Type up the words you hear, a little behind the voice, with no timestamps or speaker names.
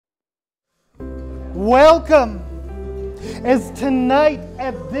Welcome, as tonight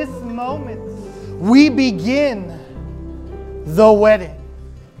at this moment we begin the wedding.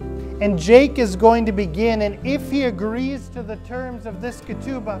 And Jake is going to begin, and if he agrees to the terms of this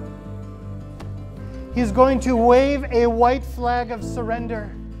ketubah, he's going to wave a white flag of surrender,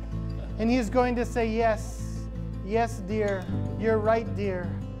 and he's going to say, yes, yes, dear, you're right,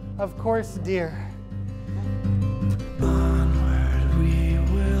 dear, of course, dear. Onward we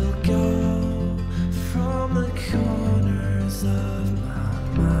will go from the corners of my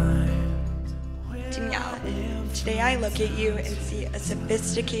mind. Danielle, today I look at you and see a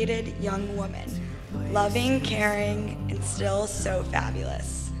sophisticated young woman, loving, caring, and still so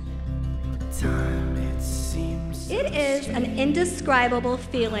fabulous. It is an indescribable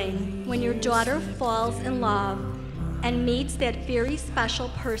feeling when your daughter falls in love and meets that very special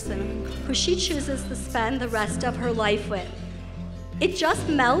person who she chooses to spend the rest of her life with. It just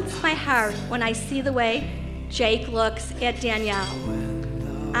melts my heart when I see the way Jake looks at Danielle.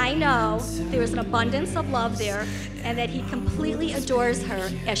 I know there is an abundance of love there and that he completely adores her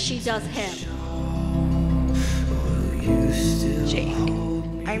as she does him. Jake,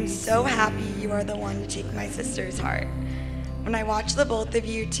 I'm so happy you are the one to take my sister's heart. When I watch the both of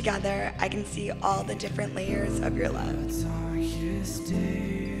you together, I can see all the different layers of your love.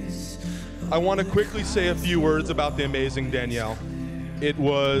 I want to quickly say a few words about the amazing Danielle. It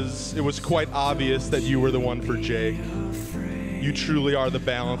was quite obvious that you were the one for Jake. You truly are the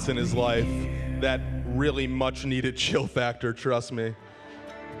balance in his life. That really much needed chill factor, trust me.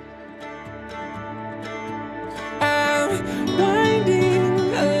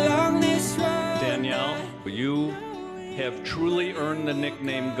 Danielle, you have truly earned the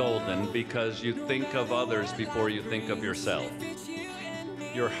nickname Golden because you think of others before you think of yourself.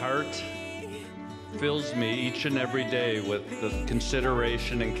 Your heart fills me each and every day with the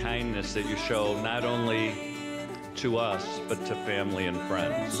consideration and kindness that you show not only to us, but to family and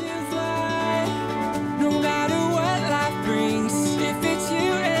friends. No matter what life brings, if it's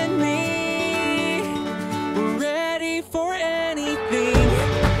you and me, we're ready for anything.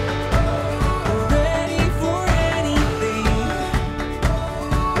 We're ready for anything.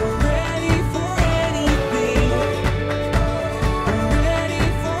 We're ready for anything. We're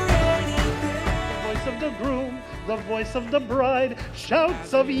ready for anything. The voice of the groom, the voice of the bride,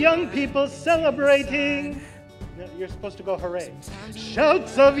 shouts of young people celebrating. You're supposed to go hooray.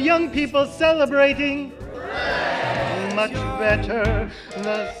 Shouts of young people celebrating. Hooray! Much better.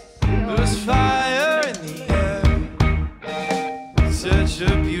 There's fire in the air, such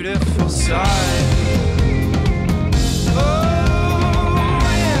a beautiful sight. Oh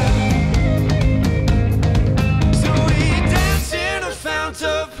yeah. So we dance in a fount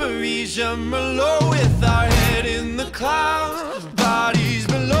of Parisian Merlot with our head in the clouds, bodies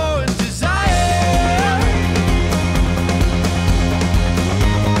below in desire.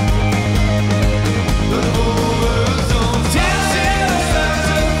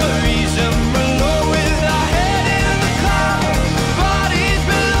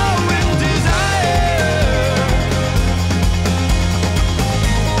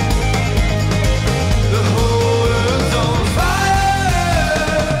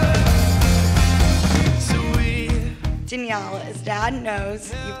 Danielle, as Dad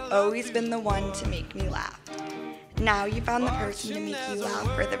knows, you've always been the one to make me laugh. Now you found the person to make you laugh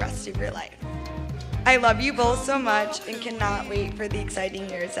for the rest of your life. I love you both so much and cannot wait for the exciting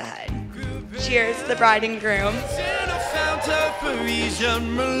years ahead. Cheers to the bride and groom. In a fount of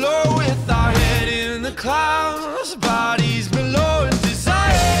Parisian Merlot with our head in the clouds, body